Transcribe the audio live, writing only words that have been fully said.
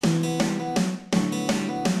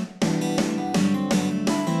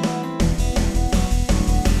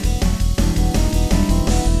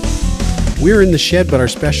We were in the shed, but our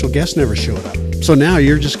special guest never showed up. So now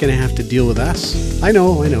you're just going to have to deal with us. I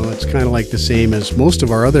know. It's kind of like the same as most of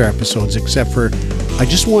our other episodes, except for I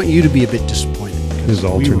just want you to be a bit disappointed. His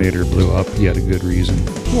alternator blew up. He had a good reason.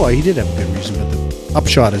 Well, he did have a good reason, but the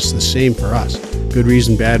upshot is the same for us. Good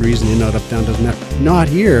reason, bad reason, in, out, up, down, doesn't matter. Not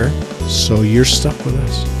here, so you're stuck with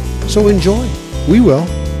us. So enjoy. We will,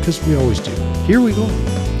 because we always do. Here we go.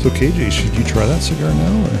 So KJ, should you try that cigar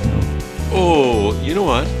now or no? Oh, you know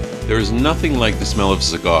what? There is nothing like the smell of a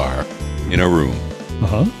cigar in a room.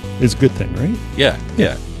 It's a good thing, right? Yeah.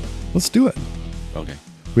 Let's do it. Okay.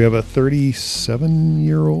 We have a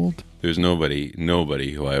 37-year-old. There's nobody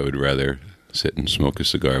who I would rather sit and smoke a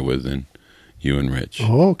cigar with than you and Rich.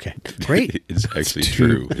 Oh, okay. Great. It's actually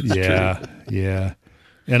true. It's true. Yeah.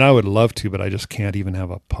 And I would love to, but I just can't even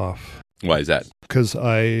have a puff. Why is that? Because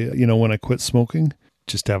when I quit smoking,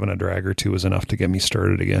 just having a drag or two was enough to get me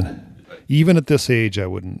started again. Even at this age, I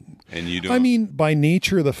wouldn't. And you don't? I mean, by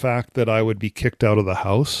nature, the fact that I would be kicked out of the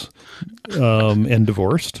house and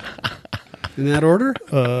divorced. In that order?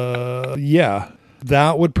 Yeah.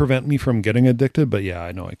 That would prevent me from getting addicted, but yeah,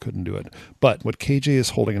 I know I couldn't do it. But what KJ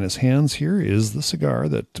is holding in his hands here is the cigar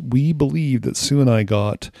that we believe that Sue and I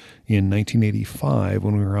got in 1985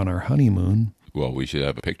 when we were on our honeymoon. Well, we should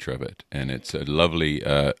have a picture of it. And it's a lovely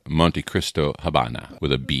Monte Cristo Habana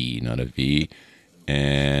with a B, not a V.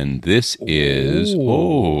 And this is,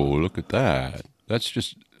 look at that.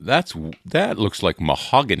 That looks like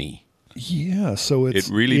mahogany. Yeah, so it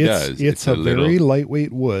really does. It's a very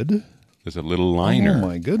lightweight wood. There's a little liner. Oh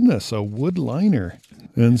my goodness, a wood liner.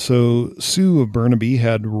 And so Sue of Burnaby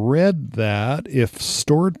had read that if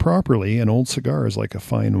stored properly, an old cigar is like a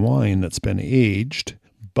fine wine that's been aged.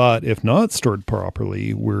 But if not stored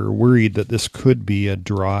properly, we're worried that this could be a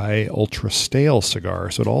dry, ultra-stale cigar.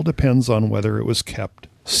 So it all depends on whether it was kept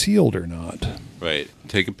sealed or not. Right.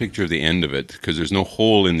 Take a picture of the end of it because there's no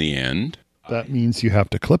hole in the end. That means you have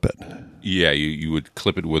to clip it. Yeah, you would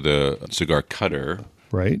clip it with a cigar cutter.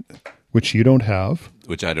 Right. Which you don't have.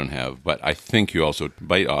 Which I don't have, but I think you also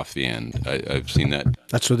bite off the end. I've seen that.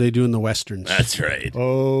 That's what they do in the Westerns. That's right.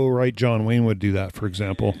 Oh, right. John Wayne would do that, for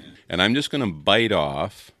example. And I'm just going to bite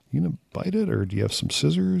off. You going to bite it, or do you have some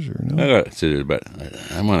scissors, or no? I got scissors, but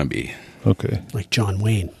I want to be. Okay. Like John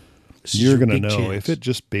Wayne. You're going to know. Chance. If it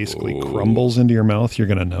just basically crumbles into your mouth, you're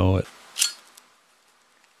going to know it.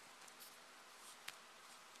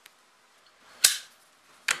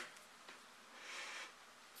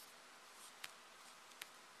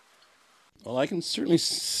 Well, I can certainly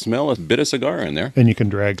smell a bit of cigar in there. And you can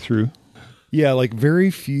drag through. Yeah, like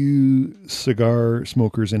very few cigar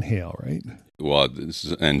smokers inhale, right? Well,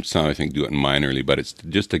 and some I think do it minorly, but it's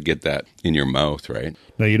just to get that in your mouth, right?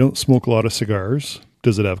 Now, you don't smoke a lot of cigars.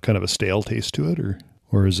 Does it have kind of a stale taste to it,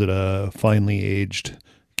 or is it a finely aged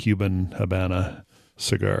Cuban Habana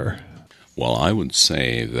cigar? Well, I would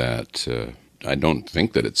say that I don't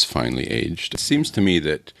think that it's finely aged. It seems to me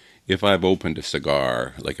that if I've opened a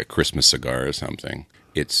cigar, like a Christmas cigar or something,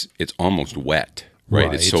 it's almost wet.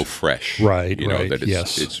 Right, it's so fresh. Right, that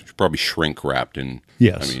it's probably shrink wrapped in.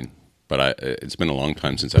 Yes. I mean, but it's been a long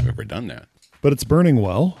time since I've ever done that. But it's burning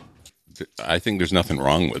well. I think there's nothing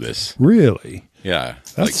wrong with this. Really? Yeah.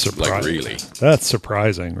 That's surprising. Like really. That's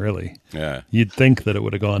surprising, really. Yeah. You'd think that it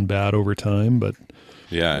would have gone bad over time, but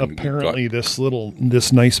yeah. Apparently this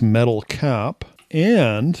nice metal cap,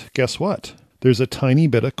 and guess what? There's a tiny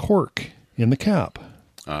bit of cork in the cap.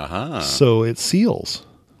 Uh-huh. So it seals.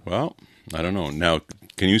 Well, I don't know. Now,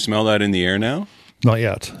 can you smell that in the air now? Not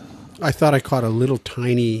yet. I thought I caught a little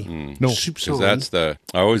tiny soup Because song.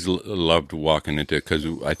 I always loved walking into it because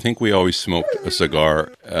I think we always smoked a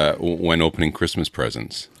cigar when opening Christmas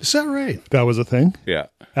presents. Is that right? That was a thing? Yeah.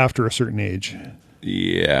 After a certain age.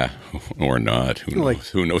 Yeah, or not. Who knows? Like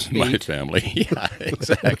Who knows in my family? Yeah,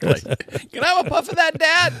 exactly. Can I have a puff of that,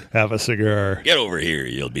 Dad? Have a cigar. Get over here.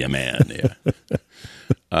 You'll be a man.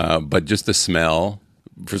 Yeah. But just the smell.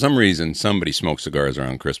 For some reason, somebody smokes cigars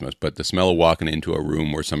around Christmas, but the smell of walking into a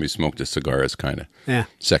room where somebody smoked a cigar is kind of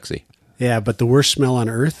sexy. Yeah, but the worst smell on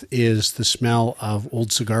earth is the smell of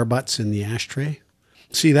old cigar butts in the ashtray.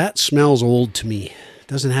 See, that smells old to me. It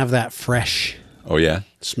doesn't have that fresh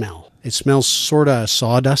smell. It smells sort of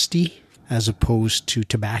sawdusty as opposed to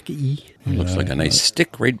tobacco-y. It looks like a nice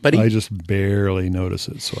stick, right, buddy? I just barely notice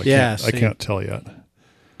it, so I can't tell yet.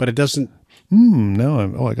 But it doesn't...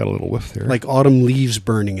 Now I got a little whiff there. Like autumn leaves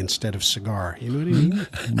burning instead of cigar. You know what I mean?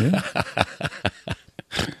 Yeah.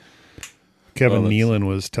 Kevin Nealon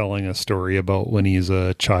was telling a story about when he's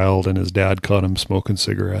a child and his dad caught him smoking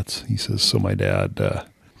cigarettes. He says, so my dad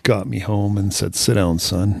got me home and said, sit down,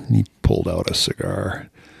 son. And he pulled out a cigar.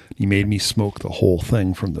 He made me smoke the whole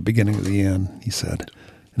thing from the beginning to the end, he said.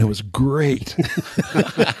 And it was great.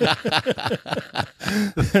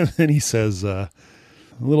 And then he says, a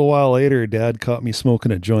little while later, Dad caught me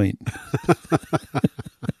smoking a joint.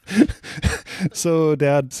 So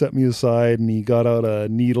Dad set me aside and he got out a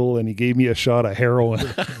needle and he gave me a shot of heroin.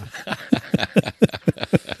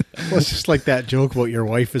 Well, it's just like that joke about your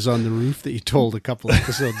wife is on the roof that you told a couple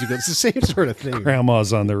episodes ago. It's the same sort of thing.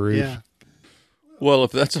 Grandma's on the roof. Yeah. Well,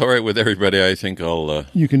 if that's all right with everybody, I think I'll...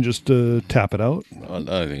 You can just tap it out.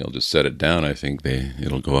 I think I'll just set it down. I think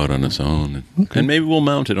it'll go out on its own. And maybe we'll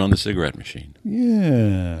mount it on the cigarette machine.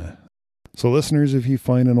 Yeah. So listeners, if you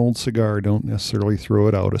find an old cigar, don't necessarily throw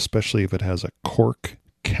it out, especially if it has a cork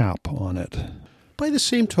cap on it. By the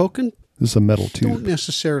same token, this is a metal tube. Don't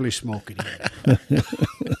necessarily smoke it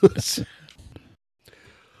either.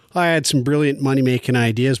 I had some brilliant money-making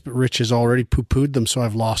ideas, but Rich has already poo-pooed them, so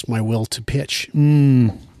I've lost my will to pitch. I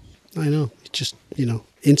know. It's just,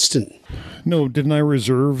 instant. No, didn't I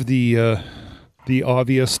reserve the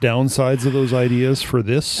obvious downsides of those ideas for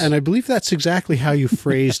this? And I believe that's exactly how you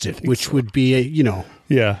phrased it, which would be,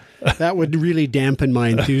 yeah. That would really dampen my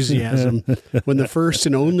enthusiasm when the first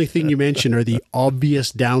and only thing you mention are the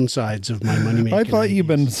obvious downsides of my money-making I thought ideas. you've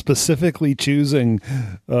been specifically choosing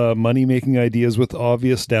money-making ideas with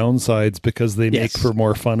obvious downsides because they make for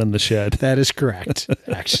more fun in the shed. That is correct,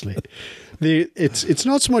 actually. It's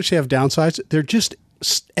not so much they have downsides, they're just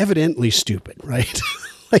evidently stupid, right?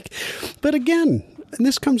 But again, and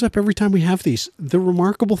this comes up every time we have these, the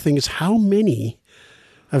remarkable thing is how many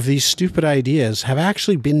of these stupid ideas have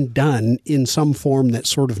actually been done in some form that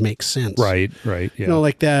sort of makes sense. Right, yeah.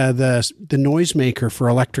 Like the noisemaker for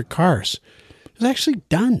electric cars. It was actually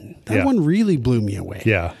done. That one really blew me away.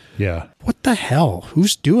 Yeah. What the hell?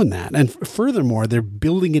 Who's doing that? And furthermore, they're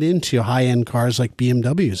building it into high-end cars like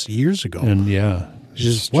BMWs years ago. And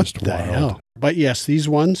what the hell? But yes, these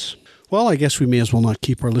ones, well, I guess we may as well not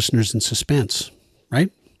keep our listeners in suspense, right?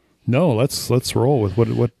 No, let's roll with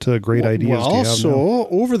what great ideas do you have now? So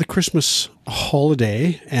over the Christmas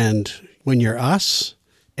holiday, and when you're us,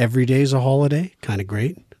 every day's a holiday, kind of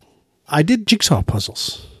great. I did jigsaw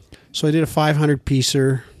puzzles. So I did a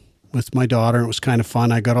 500-piecer with my daughter. It was kind of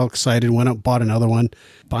fun. I got all excited, went out, bought another one.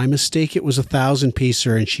 By mistake, it was a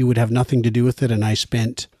 1,000-piecer, and she would have nothing to do with it, and I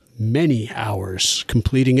spent many hours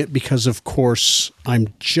completing it because, of course,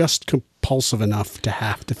 I'm just compulsive enough to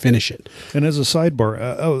have to finish it. And as a sidebar,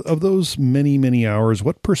 of those many, many hours,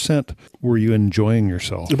 what percent were you enjoying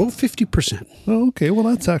yourself? About 50%. Oh, okay. Well,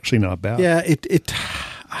 that's actually not bad. Yeah,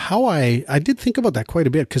 I did think about that quite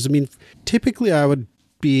a bit because, typically I would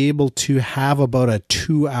be able to have about a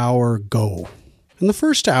 2-hour go. And the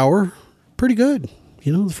first hour, pretty good.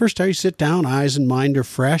 The first hour you sit down, eyes and mind are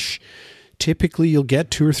fresh. Typically you'll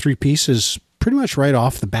get 2 or 3 pieces pretty much right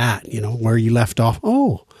off the bat, where you left off.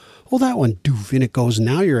 Oh, that one, doof, and it goes.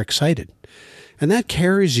 Now you're excited. And that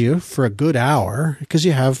carries you for a good hour because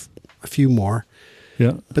you have a few more.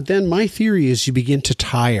 Yeah. But then my theory is you begin to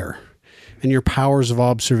tire and your powers of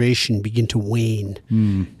observation begin to wane.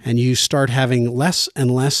 And you start having less and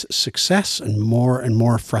less success and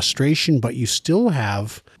more frustration, but you still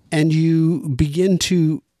have, and you begin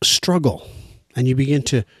to struggle and you begin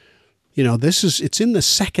to, it's in the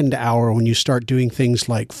second hour when you start doing things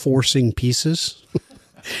like forcing pieces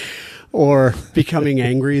or becoming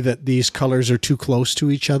angry that these colors are too close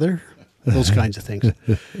to each other, those kinds of things.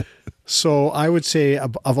 So I would say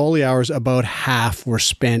of all the hours, about half were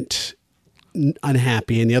spent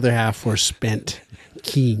unhappy and the other half were spent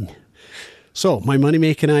keen. So my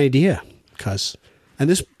money-making idea, and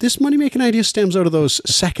this money-making idea stems out of those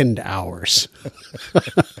second hours.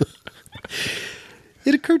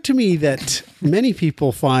 It occurred to me that many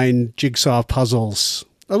people find jigsaw puzzles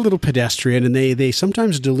a little pedestrian, and they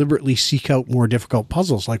sometimes deliberately seek out more difficult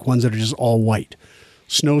puzzles, like ones that are just all white.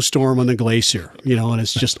 Snowstorm on the glacier, and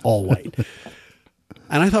it's just all white.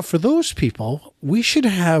 And I thought for those people, we should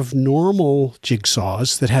have normal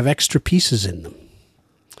jigsaws that have extra pieces in them.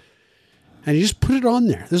 And you just put it on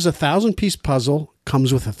there. There's a 1,000-piece puzzle,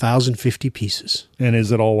 comes with 1,050 pieces. And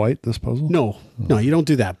is it all white, this puzzle? No, you don't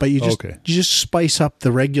do that. But you just spice up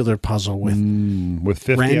the regular puzzle with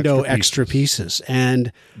 50 rando extra pieces.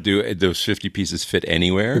 And do those 50 pieces fit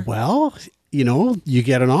anywhere? Well, you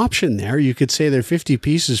get an option there. You could say they're 50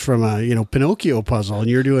 pieces from a, Pinocchio puzzle and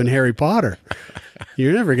you're doing Harry Potter.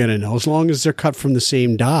 You're never going to know. As long as they're cut from the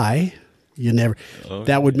same die,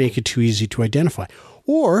 that would make it too easy to identify.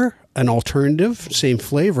 Or an alternative, same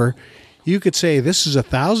flavor, you could say this is a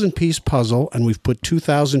 1,000-piece puzzle and we've put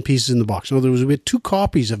 2,000 pieces in the box. In other words, we had 2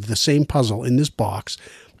 copies of the same puzzle in this box,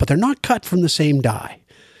 but they're not cut from the same die.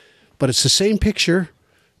 But it's the same picture,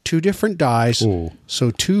 2 different dies. Oh.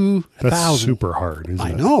 So 2,000. That's super hard, isn't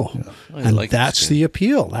it? I know. Yeah. And that's the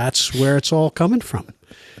appeal. That's where it's all coming from.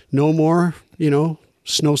 No more,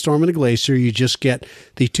 snowstorm in a glacier. You just get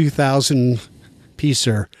the 2,000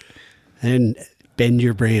 piecer and bend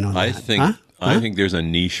your brain on that. I think there's a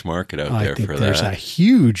niche market out there for that. There's a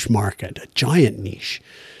huge market, a giant niche.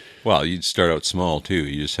 Well, you'd start out small too.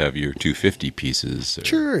 You just have your 250 pieces.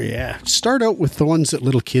 Sure, yeah. Start out with the ones that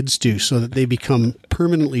little kids do so that they become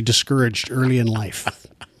permanently discouraged early in life.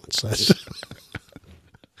 That's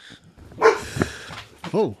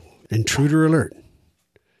Oh, intruder alert.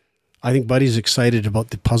 I think Buddy's excited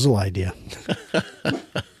about the puzzle idea.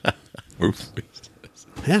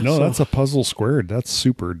 Yeah, no, that's a puzzle squared. That's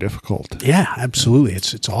super difficult. Yeah, absolutely.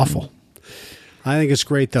 It's awful. I think it's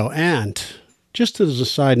great, though. And just as a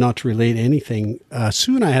side, not to relate anything,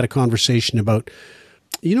 Sue and I had a conversation about,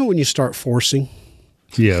 when you start forcing?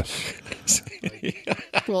 Yes.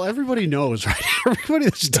 Well, everybody knows, right? Everybody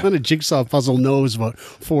that's done a jigsaw puzzle knows about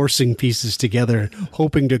forcing pieces together,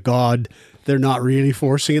 hoping to God they're not really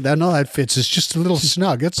forcing it. No, that fits. It's just a little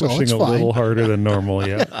snug. That's all. It's Pushing a little harder than normal,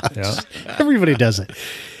 yeah. Everybody does it.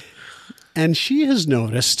 And she has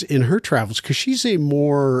noticed in her travels, because she's a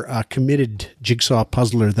more committed jigsaw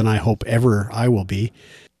puzzler than I hope ever I will be,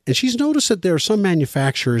 and she's noticed that there are some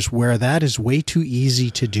manufacturers where that is way too easy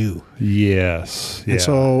to do. Yes. Yeah. And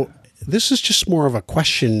so this is just more of a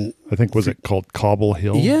question. I think, was it called Cobble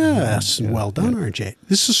Hill? Yes. Yeah. Well done, RJ.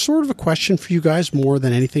 This is sort of a question for you guys more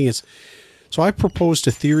than anything. So I proposed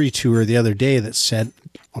a theory to her the other day that said,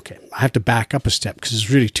 okay, I have to back up a step because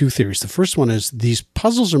there's really 2 theories. The first one is these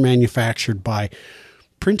puzzles are manufactured by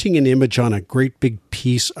printing an image on a great big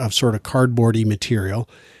piece of sort of cardboardy material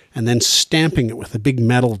and then stamping it with a big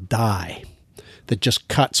metal die that just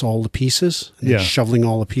cuts all the pieces and then shoveling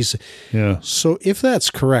all the pieces. Yeah. So if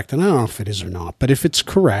that's correct, and I don't know if it is or not, but if it's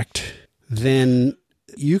correct, then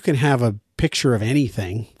you can have a picture of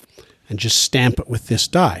anything and just stamp it with this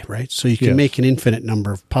die, right? So you can make an infinite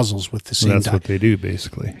number of puzzles with the same die. That's what they do,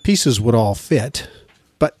 basically. Pieces would all fit,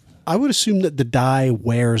 but I would assume that the die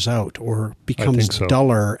wears out or becomes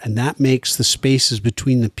duller, and that makes the spaces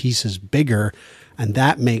between the pieces bigger, and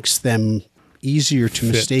that makes them easier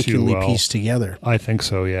to mistakenly piece together. I think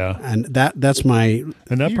so, yeah. And that's my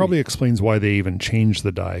And that probably explains why they even changed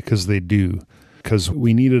the die, because they do. Because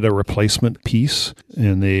we needed a replacement piece,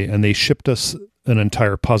 and they shipped us an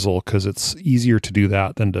entire puzzle because it's easier to do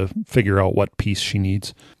that than to figure out what piece she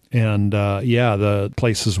needs. And the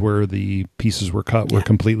places where the pieces were cut were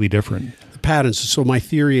completely different. The patterns. So my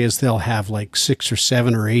theory is they'll have like 6 or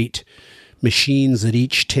 7 or 8 machines that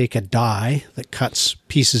each take a die that cuts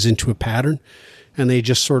pieces into a pattern, and they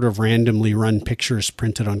just sort of randomly run pictures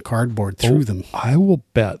printed on cardboard through them. I will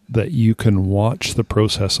bet that you can watch the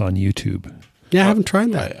process on YouTube. Yeah, I haven't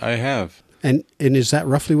tried that. I have. And is that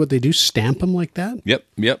roughly what they do? Stamp them like that?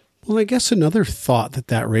 Yep. Well, I guess another thought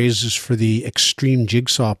that raises for the extreme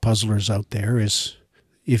jigsaw puzzlers out there is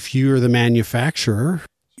if you're the manufacturer,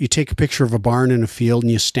 you take a picture of a barn in a field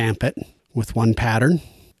and you stamp it with one pattern,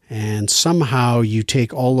 and somehow you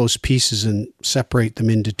take all those pieces and separate them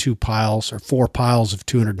into 2 piles or 4 piles of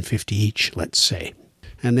 250 each, let's say.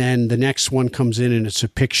 And then the next one comes in and it's a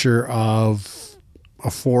picture of a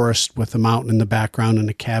forest with a mountain in the background and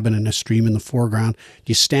a cabin and a stream in the foreground.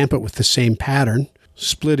 You stamp it with the same pattern,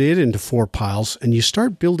 split it into 4 piles, and you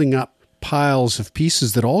start building up piles of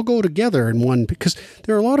pieces that all go together in one, because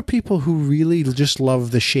there are a lot of people who really just love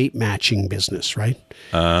the shape matching business, right?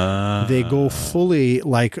 They go fully,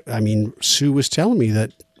 Sue was telling me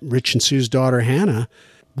that Rich and Sue's daughter, Hannah,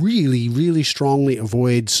 really, really strongly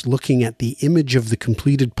avoids looking at the image of the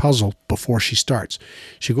completed puzzle before she starts.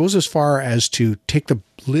 She goes as far as to take the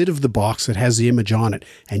lid of the box that has the image on it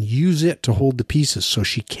and use it to hold the pieces so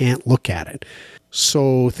she can't look at it.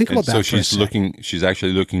 So think about that. So she's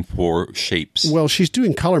actually looking for shapes. Well, she's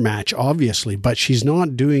doing color match, obviously, but she's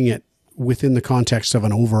not doing it within the context of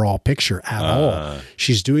an overall picture at all.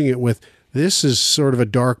 She's doing it with, this is sort of a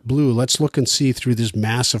dark blue. Let's look and see through this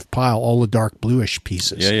massive pile, all the dark bluish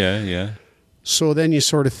pieces. Yeah. So then you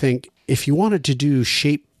sort of think, if you wanted to do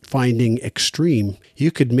shape finding extreme,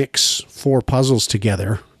 you could mix 4 puzzles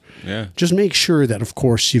together. Yeah. Just make sure that, of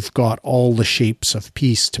course, you've got all the shapes of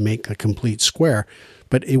piece to make a complete square,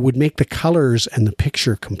 but it would make the colors and the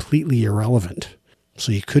picture completely irrelevant.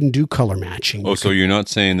 So you couldn't do color matching. Oh, so you're not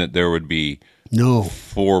saying that there would be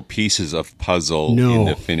 4 pieces of puzzle in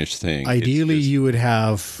the finished thing? Ideally, you would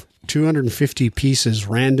have 250 pieces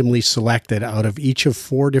randomly selected out of each of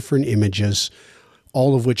 4 different images,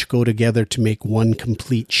 all of which go together to make one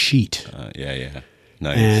complete sheet. Yeah.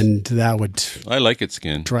 Nice. And that would I like it,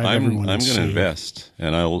 Skin. drive I'm everyone going to insane. invest,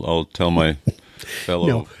 and I'll tell my fellow.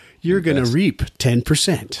 No, you're going to reap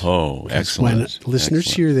 10%. Oh, excellent. When listeners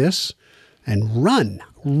Excellent. hear this and run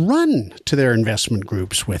to their investment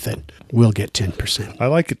groups with it, we'll get 10%. I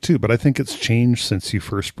like it too, but I think it's changed since you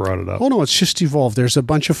first brought it up. Oh, no, it's just evolved. There's a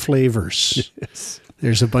bunch of flavors.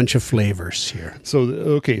 There's a bunch of flavors here. So,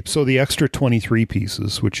 okay, so the extra 23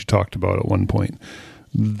 pieces, which you talked about at one point,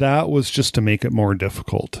 that was just to make it more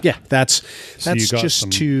difficult. Yeah, that's you got just some-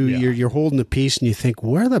 to, yeah. you're holding the piece and you think,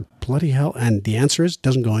 where the bloody hell? And the answer is, it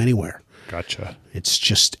doesn't go anywhere. Gotcha. It's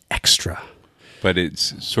just extra. But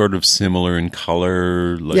it's sort of similar in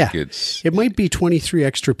color. It might be 23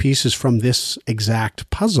 extra pieces from this exact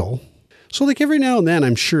puzzle. So like every now and then,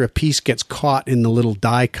 I'm sure a piece gets caught in the little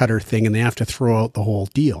die cutter thing and they have to throw out the whole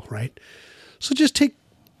deal, right? So just take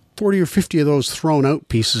 40 or 50 of those thrown out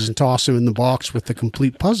pieces and toss them in the box with the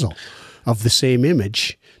complete puzzle of the same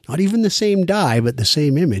image. Not even the same die, but the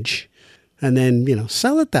same image. And then,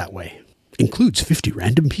 sell it that way. Includes 50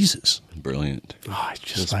 random pieces. Brilliant. Oh,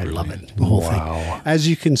 Just I love brilliant. it. The whole Wow. thing. As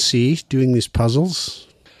you can see, doing these puzzles,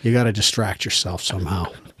 you got to distract yourself somehow.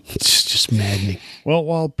 It's just maddening. Well,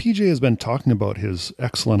 while PJ has been talking about his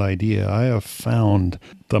excellent idea, I have found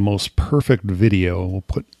the most perfect video. We'll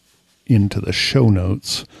put into the show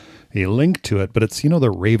notes a link to it, but it's, the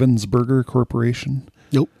Ravensburger Corporation.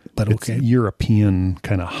 Nope, but okay. It's European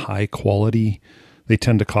kind of high quality. They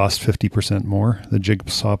tend to cost 50% more, the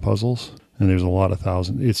jigsaw puzzles. And there's a lot of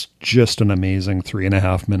thousands. It's just an amazing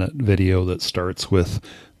 3.5 minute video that starts with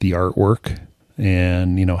the artwork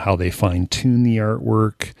and, how they fine tune the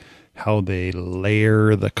artwork, how they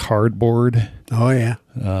layer the cardboard, Oh, yeah.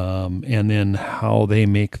 and then how they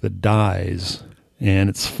make the dies. And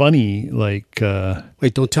it's funny, like,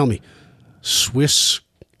 Wait, don't tell me. Swiss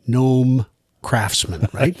gnome craftsman,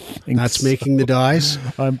 right? That's so. making the dies.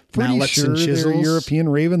 I'm pretty Mallets sure and they're chisels. European.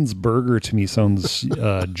 Ravensburger to me sounds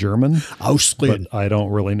German. Austrian. But I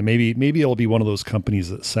don't really know. Maybe it'll be one of those companies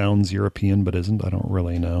that sounds European but isn't. I don't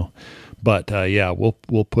really know. But yeah,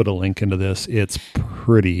 we'll put a link into this. It's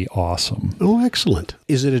pretty awesome. Oh, excellent.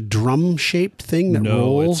 Is it a drum-shaped thing that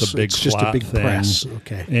rolls? It's a big just a flat big thing. press.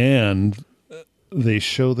 Okay. And they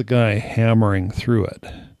show the guy hammering through it.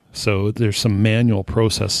 So there's some manual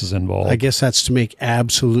processes involved. I guess that's to make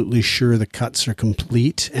absolutely sure the cuts are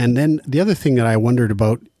complete. And then the other thing that I wondered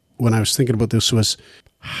about when I was thinking about this was,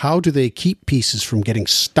 how do they keep pieces from getting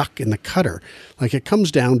stuck in the cutter? Like it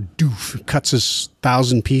comes down, doof, cuts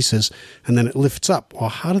 1,000 pieces, and then it lifts up. Well,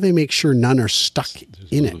 how do they make sure none are stuck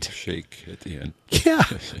in Little it? shake at the end. Yeah,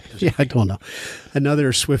 I don't know.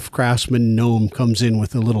 Another Swift Craftsman gnome comes in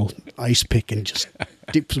with a little ice pick and just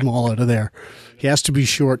dips them all out of there. He has to be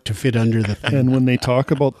short to fit under the thing. And when they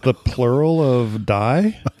talk about the plural of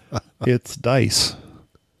die, it's dice.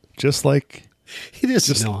 Just like, It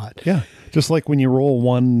is not. yeah, just like when you roll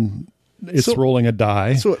one, it's So- rolling a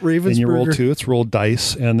die. so at and you roll Ravensburger- two, it's rolled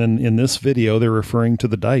dice. And then in this video, they're referring to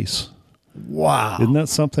the dice. Wow. Isn't that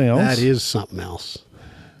something else? That is something else.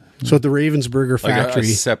 So at the Ravensburger Like factory, a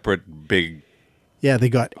separate big. yeah, they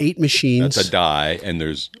got 8 machines. That's a die, and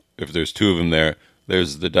if there's 2 of them there,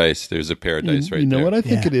 there's the dice. There's a pair of dice right You know there. what I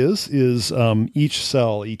think Yeah. it is each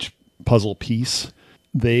cell, each puzzle piece,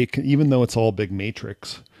 even though it's all big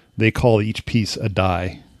matrix, they call each piece a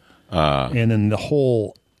die. And then the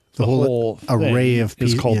whole whole array thing of is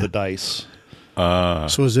pieces, called yeah. the dice.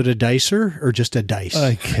 So is it a dicer or just a dice?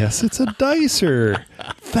 I guess it's a dicer.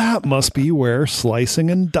 That must be where slicing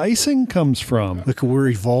and dicing comes from. Look, we're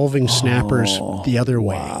evolving snappers the other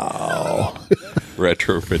way.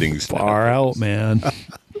 Retrofitting Far out, man.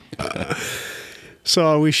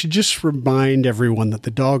 So we should just remind everyone that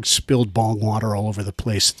the dog spilled bong water all over the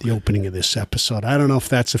place at the opening of this episode. I don't know if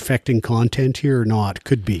that's affecting content here or not.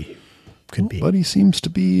 Could be. Could be. But he seems to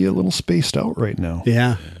be a little spaced out right now.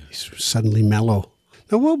 Yeah, he's suddenly mellow.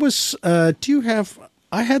 Now, what was, do you have,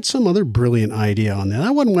 I had some other brilliant idea on that.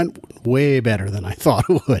 That one went way better than I thought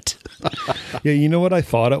it would. Yeah, you know what I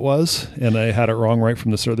thought it was? And I had it wrong right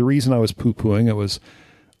from the start. The reason I was poo-pooing it was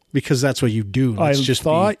Because that's what you do. I Let's just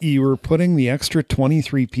thought you were putting the extra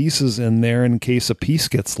 23 pieces in there in case a piece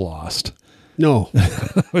gets lost. No.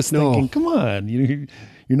 I was No. thinking, come on,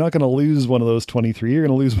 you're not going to lose one of those 23. You're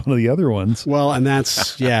going to lose one of the other ones. Well, and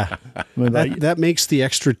that's, yeah. that makes the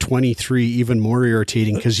extra 23 even more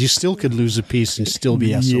irritating because you still could lose a piece and still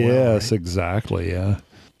be SOL. Yes, right? exactly. Yeah.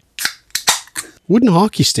 Wooden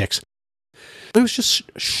hockey sticks. I was just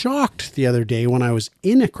shocked the other day when I was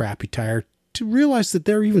in a Crappy Tire to realize that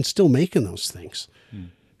they're even still making those things.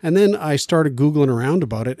 And then I started Googling around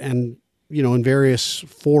about it, and, in various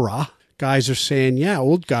fora, guys are saying, yeah,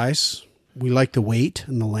 old guys We like the weight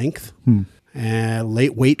and the length.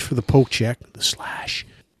 Late weight for the poke check, the slash.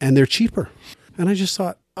 And they're cheaper. And I just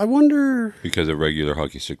thought, I wonder... Because a regular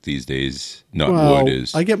hockey stick these days, wood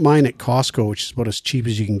is... I get mine at Costco, which is about as cheap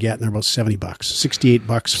as you can get, and they're about $70, $68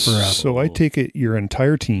 for a... So I take it your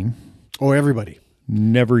entire team... Oh, everybody.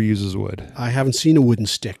 Never uses wood. I haven't seen a wooden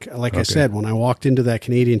stick. Like I said, when I walked into that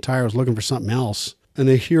Canadian Tire, I was looking for something else. And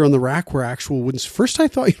they here on the rack were actual wooden... First I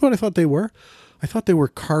thought, you know what I thought they were? I thought they were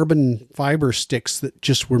carbon fiber sticks that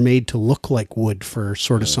just were made to look like wood for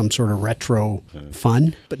sort of some sort of retro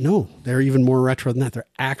fun. But no, they're even more retro than that. They're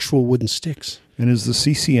actual wooden sticks. And is the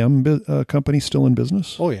CCM company still in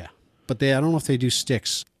business? Oh, yeah. But I don't know if they do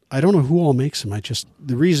sticks. I don't know who all makes them.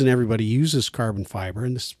 The reason everybody uses carbon fiber,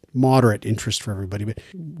 and this moderate interest for everybody, but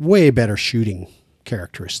way better shooting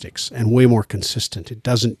characteristics and way more consistent. It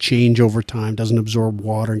doesn't change over time, doesn't absorb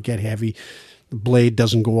water and get heavy. The blade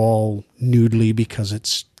doesn't go all noodly because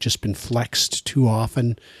it's just been flexed too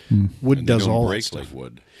often. Wood does all that stuff. Like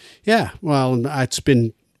wood. Yeah, well, it's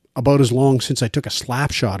been about as long since I took a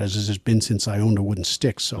slap shot as it has been since I owned a wooden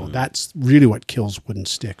stick. So that's really what kills wooden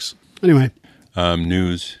sticks. Anyway.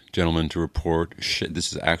 News, gentlemen, to report.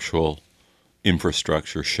 This is actual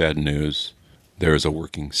infrastructure shed news. There is a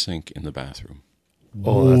working sink in the bathroom.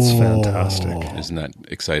 Oh, that's fantastic. Isn't that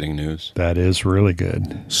exciting news? That is really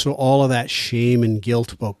good. So all of that shame and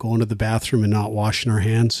guilt about going to the bathroom and not washing our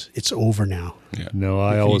hands, it's over now. Yeah.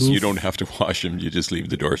 No, you don't have to wash them. You just leave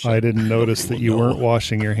the door shut. I didn't notice that you weren't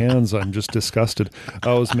washing your hands. I'm just disgusted. I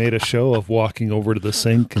always made a show of walking over to the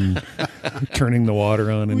sink and turning the water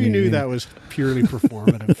on. We knew that was purely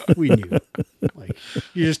performative. We knew. Like,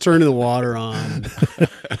 you just turn the water on,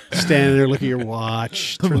 standing there, look at your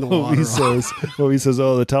watch, turn the water on. He says,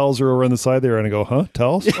 oh, the towels are over on the side there. And I go, huh?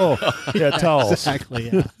 Towels? Oh, yeah, towels. Exactly,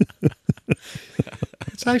 yeah.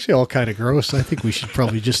 It's actually all kind of gross. I think we should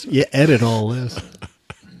probably just edit all this.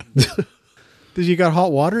 Did you got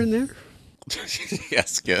hot water in there?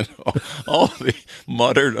 Yes, Ken. All the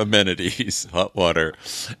modern amenities, hot water.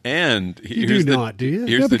 And you do not, do you?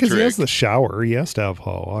 Yeah, because he has the shower. He has to have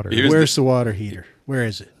hot water. Where's the water heater? Where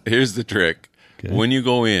is it? Here's the trick. Okay. When you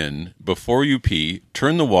go in, before you pee,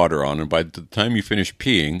 turn the water on, and by the time you finish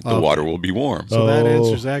peeing, the water will be warm. So that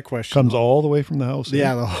answers that question. Comes all the way from the house.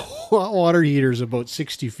 Yeah, the hot water heater is about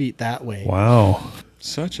 60 feet that way. Wow.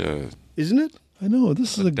 Isn't it? I know.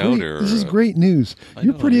 This is great news.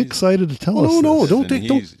 You're pretty excited to tell us. No,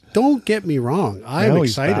 don't get me wrong. I'm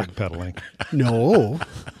excited. Backpedaling. No.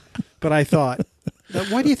 But I thought,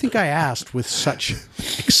 why do you think I asked with such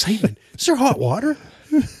excitement? Is there hot water?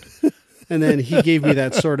 And then he gave me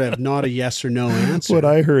that sort of not a yes or no answer. What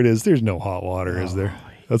I heard is there's no hot water, is there?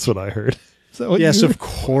 That's what I heard. Is that what yes, of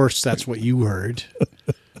course, that's what you heard.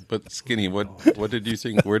 But Skinny, what did you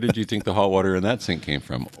think? Where did you think the hot water in that sink came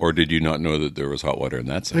from? Or did you not know that there was hot water in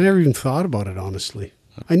that sink? I never even thought about it, honestly.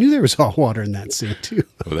 I knew there was hot water in that sink, too.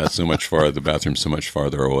 Oh, that's so much farther. The bathroom's so much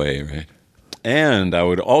farther away, right? And I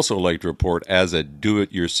would also like to report, as a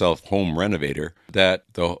do-it-yourself home renovator, that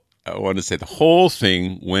the whole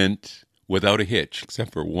thing went without a hitch,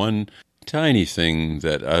 except for one tiny thing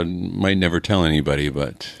that I might never tell anybody.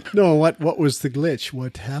 But no, what was the glitch?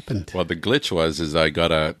 What happened? Well, the glitch is I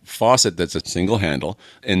got a faucet that's a single handle,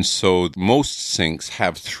 and so most sinks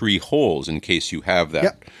have 3 holes in case you have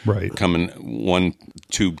that one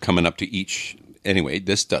tube coming up to each. Anyway,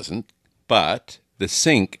 this doesn't, but the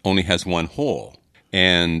sink only has 1 hole.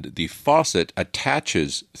 And the faucet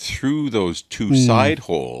attaches through those 2 side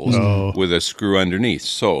holes with a screw underneath.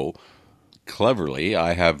 So cleverly,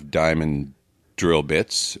 I have diamond drill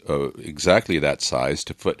bits, exactly that size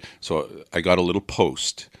to fit. So I got a little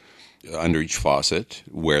post under each faucet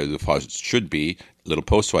where the faucet should be, little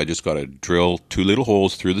post. So I just got to drill 2 little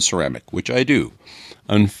holes through the ceramic, which I do.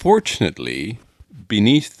 Unfortunately,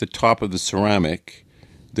 beneath the top of the ceramic,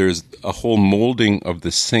 there's a whole molding of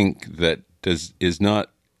the sink that is not.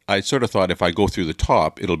 I sort of thought if I go through the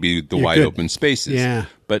top, it'll be the wide open spaces. Yeah.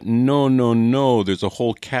 But no. There's a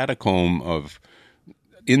whole catacomb of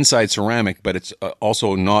inside ceramic, but it's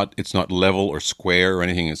also not. It's not level or square or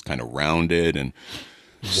anything. It's kind of rounded. And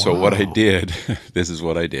so what I did, this is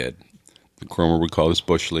what I did. The Cromer would call this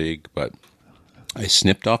Bush League, but I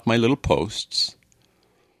snipped off my little posts,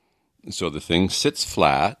 so the thing sits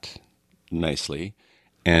flat nicely,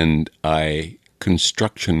 and I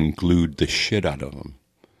construction glued the shit out of them.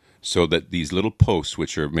 So that these little posts,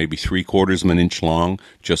 which are maybe 3/4 of an inch long,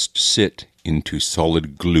 just sit into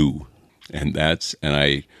solid glue. And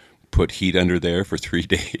I put heat under there for 3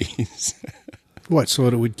 days. What, so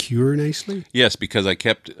it would cure nicely? Yes, because I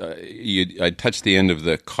kept, I touched the end of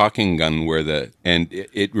the caulking gun and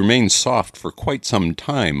it remained soft for quite some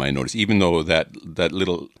time, I noticed. Even though that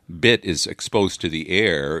little bit is exposed to the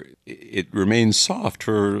air, it remains soft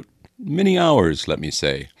for many hours, let me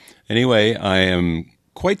say. Anyway, I am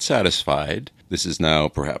quite satisfied. This is now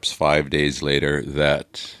perhaps 5 days later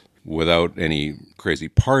that without any crazy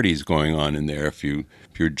parties going on in there, if you're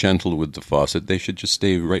gentle with the faucet, they should just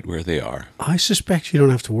stay right where they are. I suspect you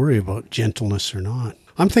don't have to worry about gentleness or not.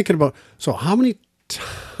 I'm thinking about, so how many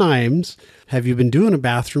times have you been doing a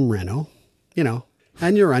bathroom reno,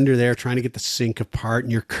 and you're under there trying to get the sink apart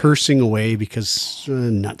and you're cursing away because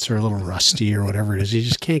nuts are a little rusty or whatever it is. You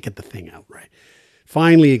just can't get the thing out right.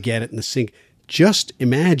 Finally, you get it in the sink. Just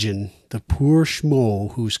imagine the poor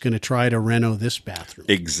schmo who's going to try to reno this bathroom.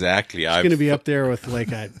 Exactly. He's going to be up there with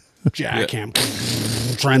like a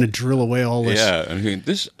jackhammer trying to drill away all this. Yeah, I mean,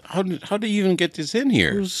 how do you even get this in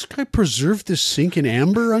here? Does this guy preserve this sink in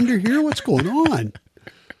amber under here? What's going on?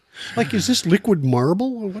 Like, is this liquid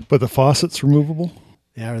marble or what? But the faucet's removable?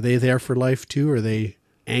 Yeah, are they there for life too? Or are they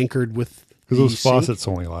anchored with Because those faucets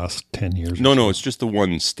only last 10 years. No, it's just the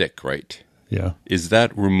one stick, right? Yeah. Is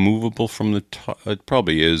that removable from the top? It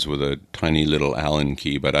probably is with a tiny little Allen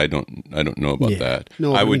key, but I don't know about that.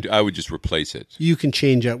 No, I would just replace it. You can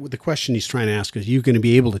change out. The question he's trying to ask is, you're going to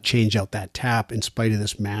be able to change out that tap in spite of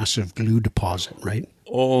this massive glue deposit, right?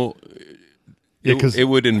 Oh, yeah, it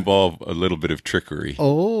would involve a little bit of trickery.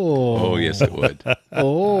 Oh, yes, it would.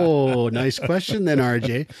 Oh, nice question then,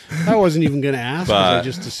 RJ. I wasn't even going to ask. But I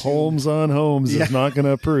just assumed. Holmes on Holmes is not going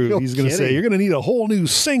to approve. No He's going to say, you're going to need a whole new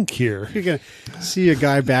sink here. You're going to see a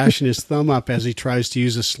guy bashing his thumb up as he tries to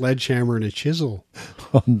use a sledgehammer and a chisel.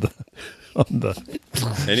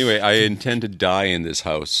 Anyway, I intend to die in this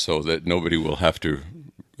house so that nobody will have to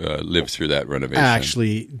live through that renovation.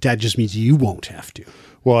 Actually, that just means you won't have to.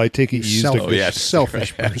 Well, I take it you used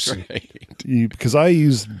selfish person. Because I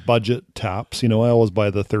use budget taps. I always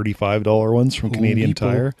buy the $35 ones from Canadian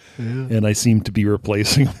Tire, and I seem to be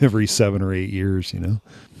replacing them every 7 or 8 years.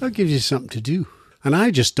 That gives you something to do, and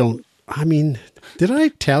I just don't. I mean, did I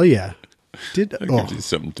tell you? That gives you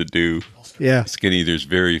something to do. Yeah, Skinny. There's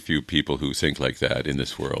very few people who think like that in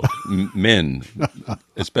this world. Men,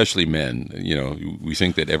 especially men. We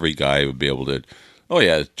think that every guy would be able to. Oh,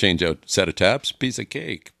 yeah, change out set of taps, piece of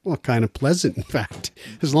cake. Well, kind of pleasant, in fact.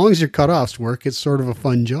 As long as your cutoffs work, it's sort of a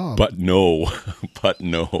fun job. But no.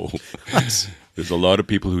 There's a lot of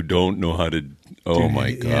people who don't know how to... Oh,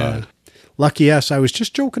 my God. Yeah. Lucky us. I was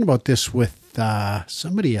just joking about this with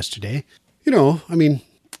somebody yesterday.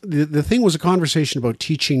 The thing was a conversation about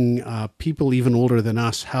teaching people even older than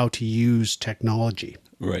us how to use technology.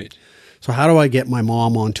 Right. So how do I get my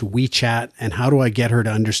mom onto WeChat, and how do I get her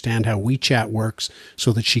to understand how WeChat works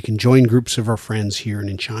so that she can join groups of her friends here and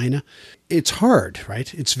in China? It's hard,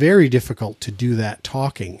 right? It's very difficult to do that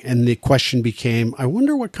talking. And the question became, I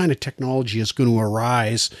wonder what kind of technology is going to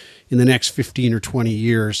arise in the next 15 or 20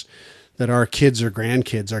 years that our kids or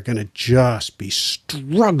grandkids are going to just be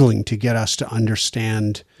struggling to get us to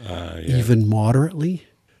understand even moderately.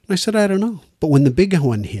 And I said, I don't know. But when the big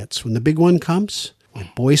one hits, when the big one comes... my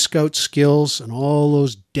Boy Scout skills and all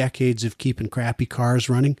those decades of keeping crappy cars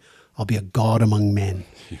running, I'll be a god among men.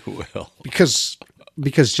 You will. Because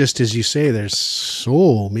just as you say, there's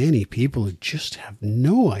so many people who just have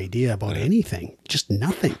no idea about anything. Just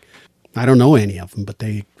nothing. I don't know any of them, but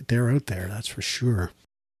they're out there, that's for sure.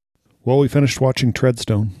 Well, we finished watching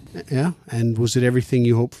Treadstone. Yeah, and was it everything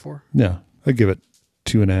you hoped for? Yeah, I'd give it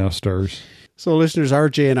 2.5 stars. So listeners,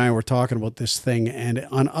 RJ and I were talking about this thing, and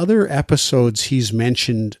on other episodes, he's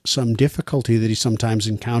mentioned some difficulty that he sometimes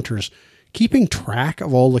encounters keeping track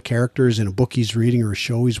of all the characters in a book he's reading or a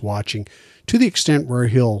show he's watching, to the extent where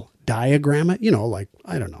he'll diagram it,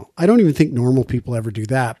 I don't know. I don't even think normal people ever do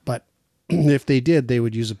that, but if they did, they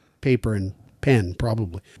would use a paper and pen,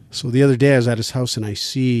 probably. So the other day I was at his house and I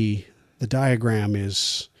see the diagram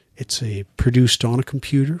it's produced on a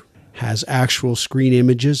computer. Has actual screen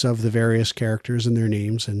images of the various characters and their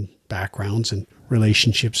names and backgrounds and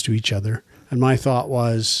relationships to each other. And my thought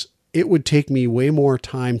was, it would take me way more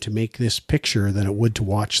time to make this picture than it would to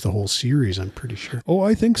watch the whole series, I'm pretty sure. Oh,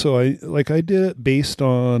 I think so. I did it based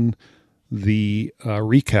on the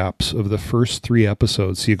recaps of the first 3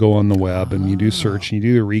 episodes. So you go on the web and you do search and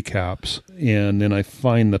you do the recaps, and then I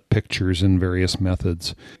find the pictures in various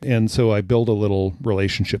methods. And so I build a little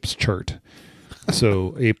relationships chart.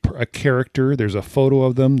 So a character, there's a photo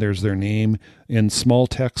of them, there's their name. In small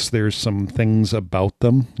text, there's some things about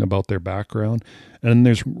them, about their background. And then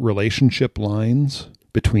there's relationship lines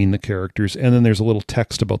between the characters. And then there's a little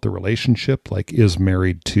text about the relationship, like is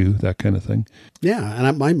married to, that kind of thing. Yeah.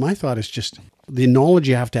 And my thought is just the knowledge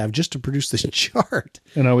you have to have just to produce this chart.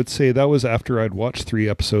 And I would say that was after I'd watched 3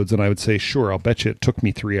 episodes, and I would say, sure, I'll bet you it took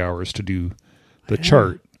me 3 hours to do the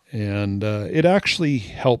chart. And it actually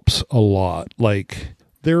helps a lot. Like,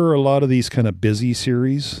 there are a lot of these kind of busy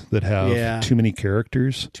series that have too many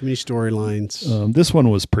characters. Too many storylines. This one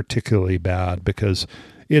was particularly bad because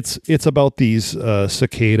it's about these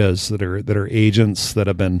cicadas that are agents that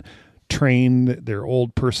have been trained, their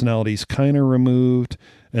old personalities kind of removed,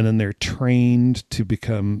 and then they're trained to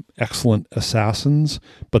become excellent assassins,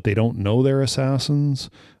 but they don't know they're assassins.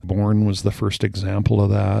 Bourne was the first example of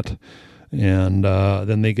that. And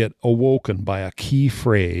then they get awoken by a key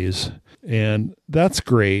phrase, and that's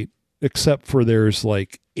great, except for there's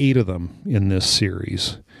like 8 of them in this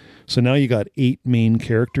series. So now you got 8 main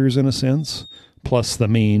characters in a sense, plus the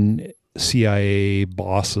main CIA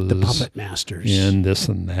bosses, the puppet masters, and this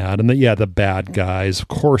and that, and the bad guys. Of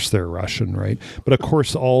course they're Russian, right? But of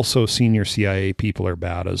course also senior CIA people are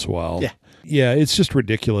bad as well. Yeah, it's just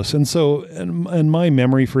ridiculous. And so, and my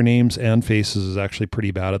memory for names and faces is actually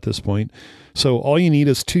pretty bad at this point. So all you need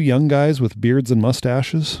is 2 young guys with beards and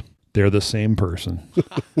mustaches. They're the same person.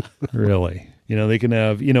 Really. They can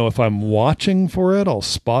have, if I'm watching for it, I'll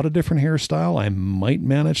spot a different hairstyle. I might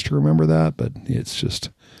manage to remember that, but it's just...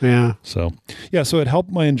 Yeah. So it helped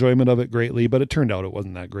my enjoyment of it greatly, but it turned out it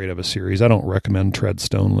wasn't that great of a series. I don't recommend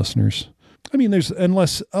Treadstone, listeners. I mean,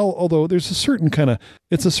 although there's a certain kind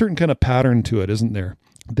of pattern to it, isn't there?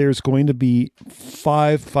 There's going to be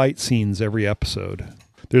 5 fight scenes every episode.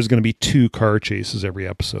 There's going to be 2 car chases every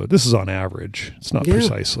episode. This is on average. It's not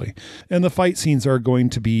precisely. And the fight scenes are going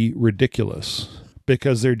to be ridiculous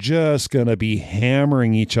because they're just going to be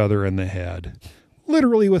hammering each other in the head,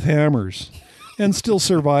 literally with hammers, and still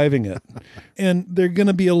surviving it. And they're going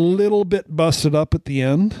to be a little bit busted up at the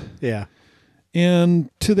end. Yeah. And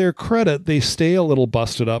to their credit, they stay a little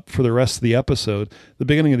busted up for the rest of the episode. The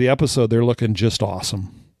beginning of the episode, they're looking just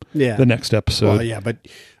awesome. Yeah. The next episode. Well, yeah, but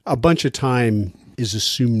a bunch of time is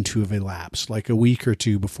assumed to have elapsed, like a week or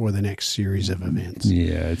 2 before the next series of events.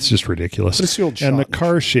 Yeah, it's just ridiculous. But it's the old and the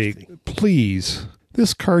car shake, please.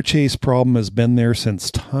 This car chase problem has been there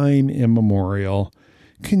since time immemorial.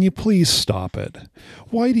 Can you please stop it?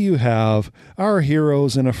 Why do you have our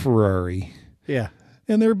heroes in a Ferrari? Yeah.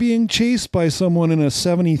 And they're being chased by someone in a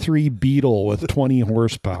 73 Beetle with 20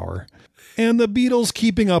 horsepower. And the Beetle's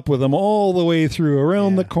keeping up with them all the way through,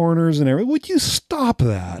 around the corners and everything. Would you stop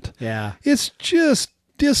that? Yeah. It's just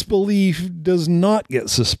disbelief does not get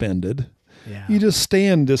suspended. Yeah. You just stay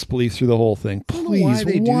in disbelief through the whole thing. Please,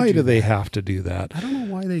 why do they have to do that? I don't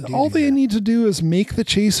know why they do All they that. need to do is make the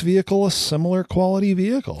chase vehicle a similar quality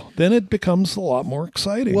vehicle. Then it becomes a lot more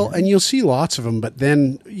exciting. Well, and you'll see lots of them, but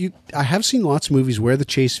then I have seen lots of movies where the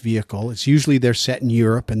chase vehicle, it's usually they're set in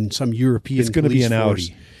Europe and some European it's going to be an force.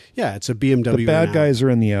 Audi. Yeah, it's a BMW. The bad guys are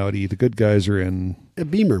in the Audi. The good guys are in a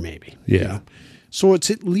Beamer, maybe. Yeah. So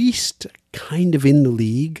it's at least kind of in the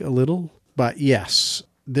league a little. But yes,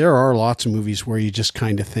 there are lots of movies where you just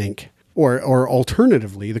kind of think, or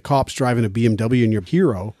alternatively, the cop's driving a BMW and your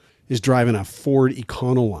hero is driving a Ford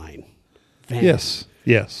Econoline van.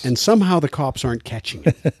 Yes. And somehow the cops aren't catching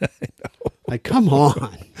it. I know. Like, come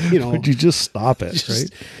on. Would you just stop it, right?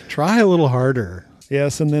 Try a little harder.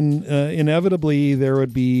 Yes, and then inevitably there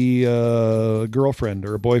would be a girlfriend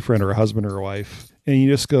or a boyfriend or a husband or a wife. And you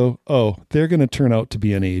just go, oh, they're going to turn out to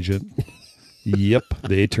be an agent. Yep,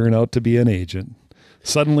 they turn out to be an agent.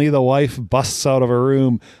 Suddenly the wife busts out of a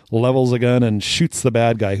room, levels a gun, and shoots the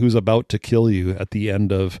bad guy who's about to kill you at the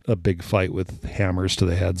end of a big fight with hammers to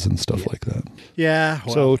the heads and stuff like that. Yeah.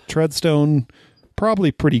 Well, so Treadstone,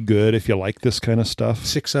 probably pretty good if you like this kind of stuff.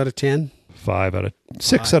 6 out of 10?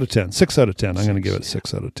 6 out of 10. 6 out of 10. I'm going to give it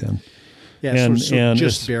 6 out of 10. Yeah, and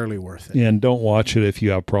just barely worth it. And don't watch it if you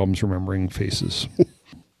have problems remembering faces.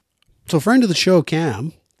 So a friend of the show,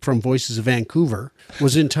 Cam, from Voices of Vancouver,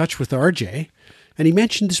 was in touch with RJ, and he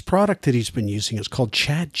mentioned this product that he's been using. It's called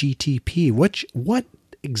ChatGTP. What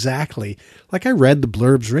exactly? Like, I read the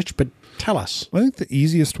blurbs, Rich, but tell us. I think the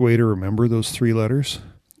easiest way to remember those 3 letters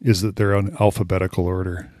is that they're in alphabetical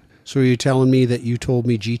order. So are you telling me that you told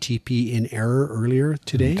me GTP in error earlier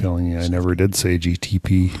today? I'm telling you, I never did say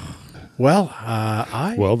GTP. Well,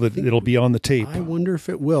 it'll be on the tape. I wonder if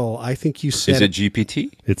it will. I think you said... Is it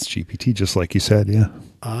GPT? It's GPT, just like you said, yeah.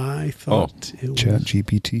 I thought it was...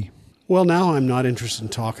 ChatGPT. Well, now I'm not interested in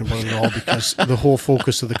talking about it at all because the whole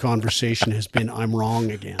focus of the conversation has been I'm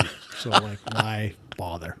wrong again. So, like, why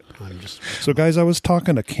bother? So, guys, I was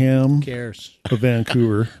talking to Cam Who cares? of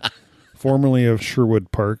Vancouver, formerly of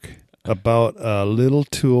Sherwood Park, about a little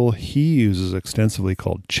tool he uses extensively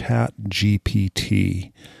called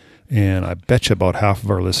ChatGPT. And I bet you about half of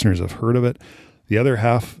our listeners have heard of it. The other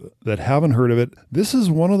half that haven't heard of it, this is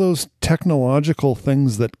one of those technological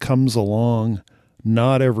things that comes along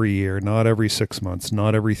not every year, not every 6 months,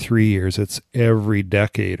 not every 3 years. It's every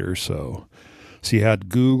decade or so. So you had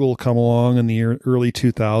Google come along in the early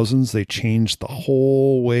 2000s. They changed the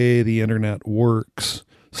whole way the internet works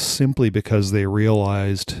simply because they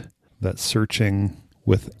realized that searching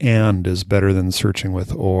with and is better than searching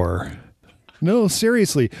with or. No,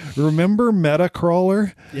 seriously. Remember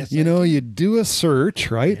Metacrawler? Yes, you do a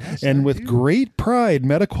search, right? Yes, and with great pride,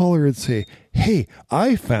 Metacrawler would say, hey,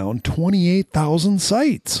 I found 28,000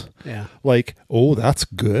 sites. Yeah. Like, oh, that's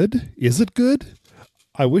good. Is it good?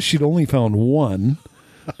 I wish you'd only found one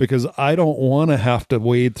because I don't want to have to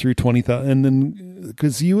wade through 20,000. And then,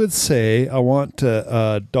 because you would say, I want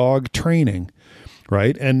dog training,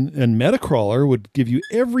 right? And Metacrawler would give you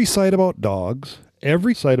every site about dogs,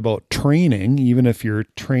 every site about training, even if you're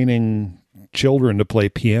training children to play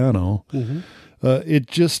piano. Mm-hmm. It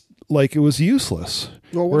just, like, it was useless.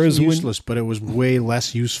 Well, it wasn't useless, but it was way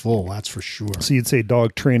less useful, that's for sure. So you'd say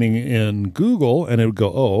dog training in Google, and it would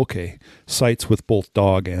go, oh, okay, sites with both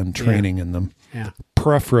dog and training in them. Yeah.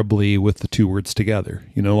 Preferably with the two words together,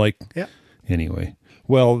 Yeah. Anyway.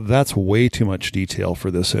 Well, that's way too much detail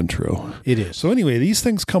for this intro. It is. So anyway, these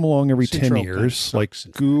things come along every 10 years, like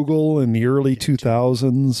Google in the early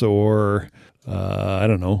 2000s or, I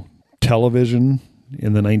don't know, television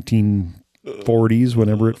in the 1940s,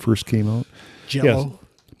 whenever it first came out. Jello.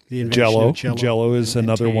 Yes. Jello is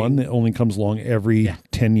another one that only comes along every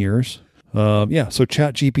 10 years. So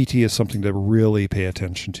ChatGPT is something to really pay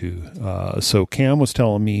attention to. So Cam was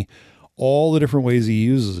telling me all the different ways he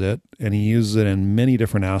uses it, and he uses it in many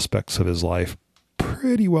different aspects of his life.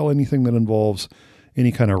 Pretty well anything that involves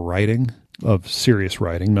any kind of writing, of serious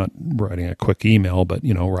writing, not writing a quick email, but,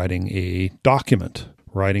 writing a document,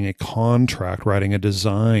 writing a contract, writing a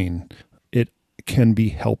design. It can be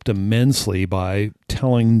helped immensely by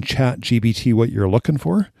telling ChatGPT what you're looking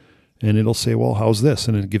for, and it'll say, well, how's this?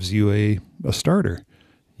 And it gives you a starter.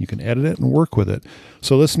 You can edit it and work with it.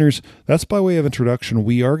 So listeners, that's by way of introduction.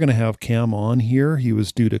 We are going to have Cam on here. He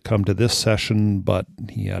was due to come to this session, but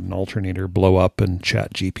he had an alternator blow up and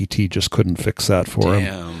ChatGPT just couldn't fix that for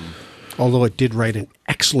him. Although it did write an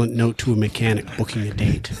excellent note to a mechanic booking a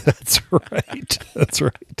date. That's right. That's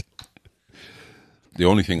right. The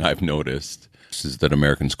only thing I've noticed is that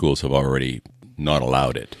American schools have already not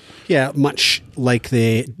allowed it. Yeah, much like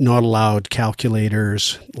they not allowed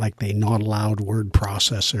calculators, like they not allowed word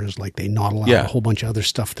processors, like they not allowed a whole bunch of other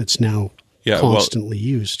stuff that's now constantly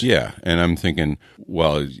used. Yeah, and I'm thinking,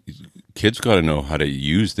 well, kids got to know how to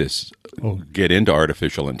use this, get into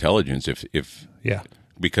artificial intelligence if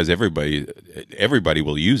because everybody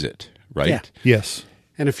will use it, right? Yeah. Yes.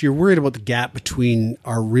 And if you're worried about the gap between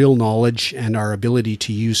our real knowledge and our ability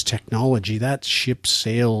to use technology, that ship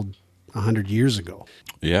sailed 100 years ago.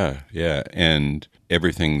 Yeah, and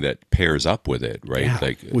everything that pairs up with it, right?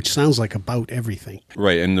 Yeah, which sounds like about everything.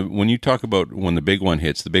 Right, and when you talk about when the big one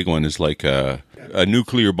hits, the big one is like a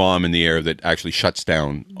nuclear bomb in the air that actually shuts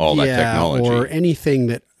down all that technology. Or anything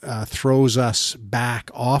that throws us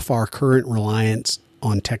back off our current reliance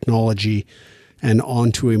on technology and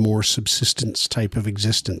onto a more subsistence type of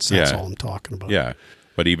existence. That's all I'm talking about. Yeah.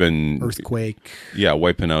 But even earthquake,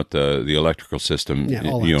 wiping out the electrical system,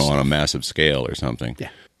 on a massive scale or something. Yeah,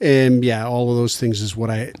 and all of those things is what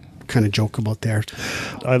I kind of joke about there.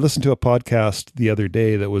 I listened to a podcast the other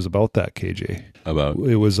day that was about that, KJ.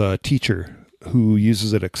 It was a teacher who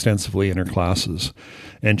uses it extensively in her classes,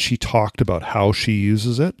 and she talked about how she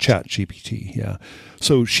uses it. ChatGPT, yeah.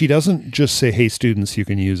 So she doesn't just say, "Hey, students, you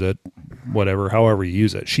can use it." However you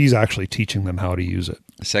use it. She's actually teaching them how to use it.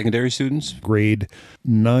 Secondary students? Grade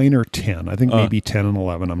 9 or 10. I think maybe 10 and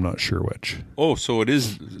 11. I'm not sure which. Oh, so it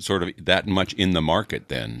is sort of that much in the market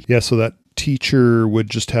then. Yeah, so that teacher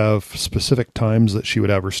would just have specific times that she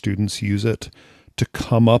would have her students use it to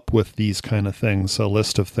come up with these kind of things, a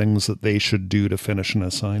list of things that they should do to finish an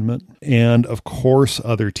assignment. And of course,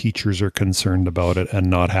 other teachers are concerned about it and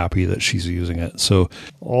not happy that she's using it. So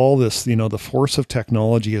all this, the force of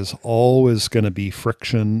technology is always going to be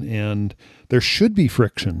friction, and there should be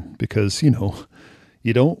friction because,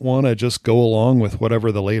 you don't want to just go along with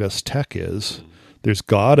whatever the latest tech is. There's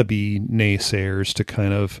got to be naysayers to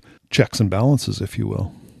kind of checks and balances, if you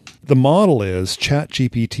will. The model is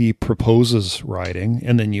ChatGPT proposes writing,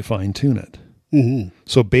 and then you fine-tune it. Mm-hmm.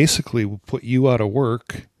 So basically, we'll put you out of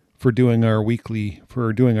work for doing our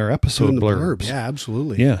episode blurbs. Yeah,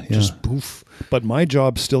 absolutely. Yeah. Just poof. But my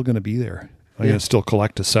job's still going to be there. I'm going to still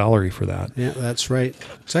collect a salary for that. Yeah, that's right.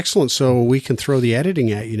 It's excellent. So we can throw the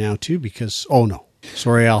editing at you now too because, oh no,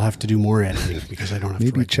 sorry, I'll have to do more editing because I don't have to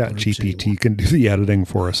Maybe write ChatGPT can do the editing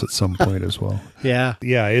for us at some point as well. Yeah.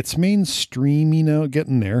 Yeah, it's mainstreaming out,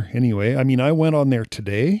 getting there. Anyway, I mean, I went on there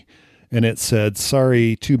today and it said,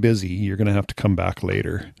 sorry, too busy. You're going to have to come back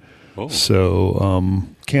later. Oh. So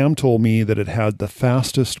Cam told me that it had the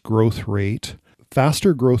faster growth rate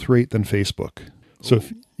than Facebook. So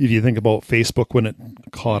if you think about Facebook when it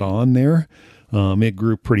caught on there, it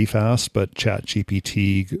grew pretty fast, but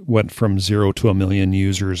ChatGPT went from 0 to 1 million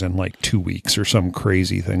users in like 2 weeks or some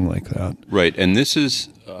crazy thing like that. Right. And this is,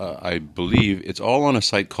 I believe, it's all on a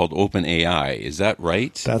site called OpenAI. Is that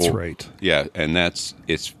right? That's right. Yeah. And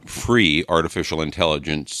it's free artificial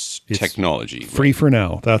intelligence technology. Free for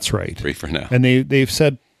now. That's right. Free for now. And they've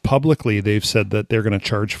said publicly, they've said that they're going to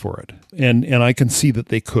charge for it. And I can see that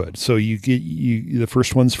they could. So the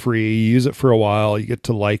first one's free. You use it for a while. You get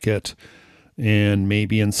to like it. And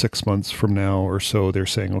maybe in 6 months from now or so, they're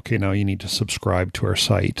saying, okay, now you need to subscribe to our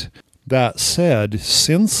site. That said,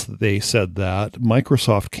 since they said that,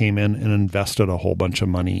 Microsoft came in and invested a whole bunch of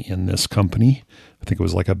money in this company. I think it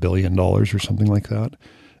was like $1 billion or something like that.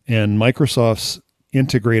 And Microsoft's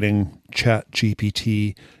integrating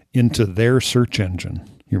ChatGPT into their search engine.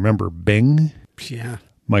 You remember Bing? Yeah.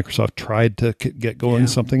 Microsoft tried to get going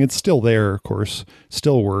something. It's still there, of course.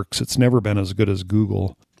 Still works. It's never been as good as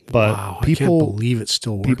Google. But wow, I can't believe it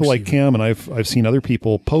still works. People like Cam and I've seen other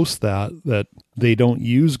people post that they don't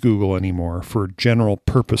use Google anymore for general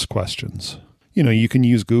purpose questions. You know, you can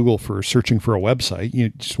use Google for searching for a website. You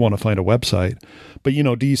just want to find a website. But, you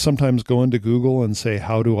know, do you sometimes go into Google and say,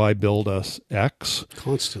 how do I build a X?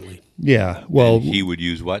 Constantly. Yeah. Well, and he would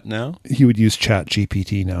use what now? He would use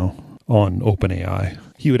ChatGPT now on OpenAI.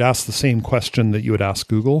 He would ask the same question that you would ask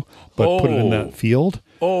Google, but put it in that field.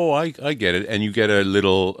 Oh, I get it. And you get a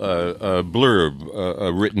little blurb,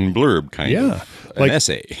 a written blurb kind of, an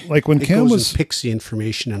essay. Like when Cam picks the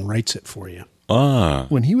information and writes it for you.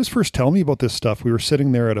 When he was first telling me about this stuff, we were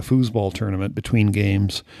sitting there at a foosball tournament between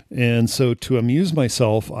games. And so to amuse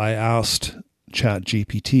myself, I asked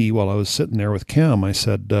ChatGPT while I was sitting there with Cam, I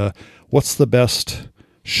said, what's the best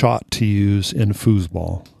shot to use in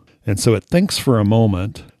foosball? And so it thinks for a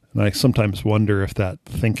moment. And I sometimes wonder if that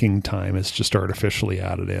thinking time is just artificially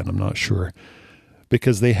added in. I'm not sure.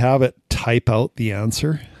 Because they have it type out the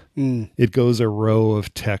answer. It goes a row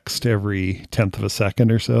of text every 10th of a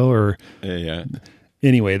second or so. Yeah.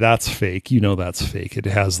 Anyway, that's fake. You know that's fake. It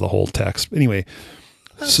has the whole text. Anyway.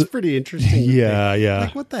 That's pretty interesting. Yeah.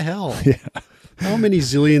 Like, what the hell? Yeah. How many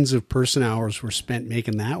zillions of person hours were spent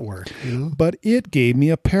making that work? You know? But it gave me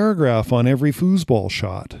a paragraph on every foosball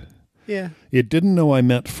shot. Yeah. It didn't know I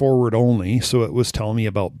meant forward only, so it was telling me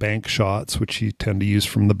about bank shots, which you tend to use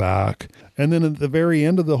from the back. And then at the very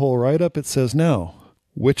end of the whole write-up, it says, now,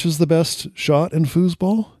 which is the best shot in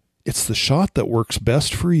foosball? It's the shot that works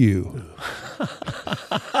best for you.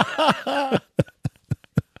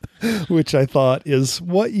 Which I thought is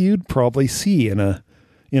what you'd probably see in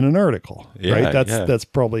an article, right? That's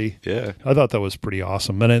probably, I thought that was pretty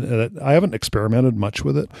awesome. And I haven't experimented much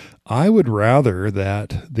with it. I would rather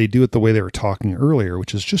that they do it the way they were talking earlier,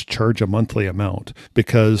 which is just charge a monthly amount,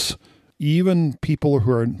 because even people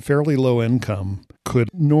who are fairly low income could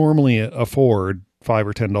normally afford $5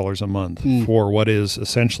 or $10 a month for what is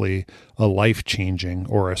essentially a life-changing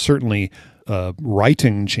or certainly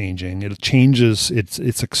writing changing. It changes, it's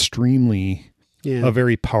extremely a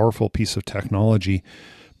very powerful piece of technology.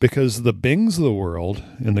 Because the Bings of the world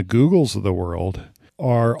and the Googles of the world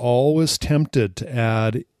are always tempted to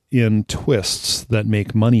add in twists that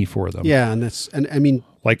make money for them. Yeah, and I mean,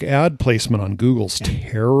 like ad placement on Google's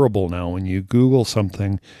terrible now. When you Google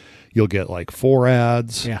something, you'll get like 4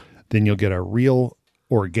 ads. Yeah. Then you'll get a real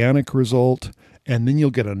organic result, and then you'll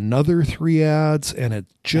get another 3 ads, and it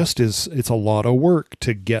just it's a lot of work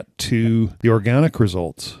to get to the organic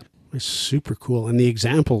results. It's super cool. And the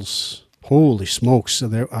examples, holy smokes.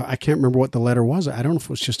 So I can't remember what the letter was. I don't know if it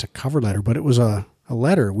was just a cover letter, but it was a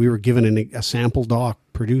letter. We were given a sample doc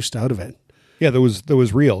produced out of it. Yeah, that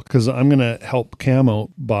was real, because I'm going to help Cam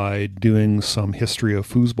out by doing some history of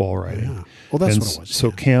foosball writing. Yeah. Well, that's what it was.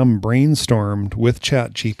 So Cam brainstormed with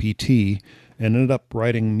ChatGPT and ended up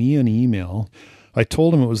writing me an email. I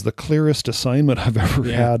told him it was the clearest assignment I've ever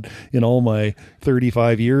had in all my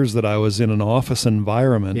 35 years that I was in an office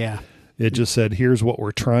environment. Yeah. It just said, here's what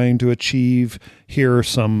we're trying to achieve. Here are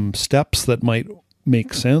some steps that might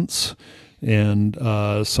make sense, and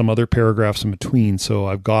some other paragraphs in between. So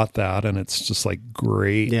I've got that, and it's just like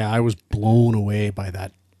great. Yeah, I was blown away by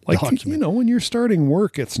that. document. When you're starting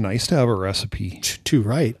work, it's nice to have a recipe. Too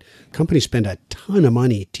right. Companies spend a ton of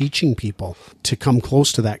money teaching people to come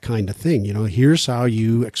close to that kind of thing. Here's how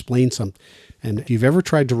you explain something. And if you've ever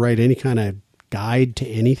tried to write any kind of guide to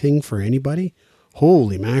anything for anybody,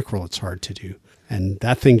 holy mackerel, it's hard to do. And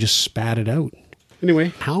that thing just spat it out.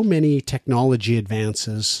 Anyway, how many technology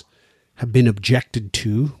advances have been objected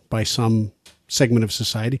to by some segment of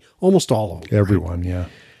society? Almost all of them. Everyone, right? Yeah.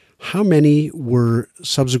 How many were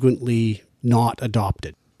subsequently not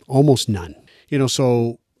adopted? Almost none.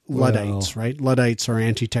 So Luddites, right? Luddites are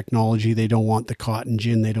anti-technology. They don't want the cotton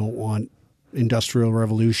gin. They don't want industrial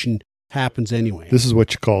revolution. Happens anyway. This is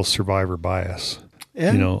what you call survivor bias.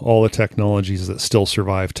 Yeah. All the technologies that still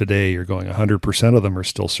survive today, you're going 100% of them are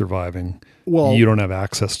still surviving. Well, you don't have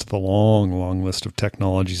access to the long, long list of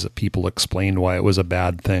technologies that people explained why it was a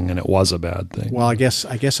bad thing, and it was a bad thing. Well, I guess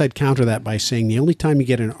I'd counter that by saying the only time you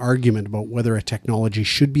get an argument about whether a technology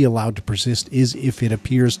should be allowed to persist is if it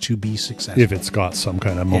appears to be successful. If it's got some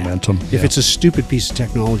kind of momentum. Yeah. If it's a stupid piece of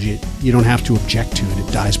technology, you don't have to object to it.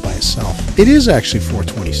 It dies by itself. It is actually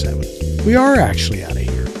 4:27. We are actually out of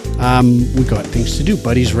here. We got things to do.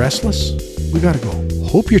 Buddy's restless. We got to go.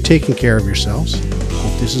 Hope you're taking care of yourselves.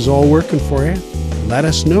 Hope this is all working for you. Let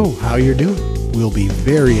us know how you're doing. We'll be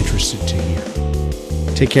very interested to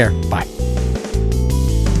hear. Take care. Bye.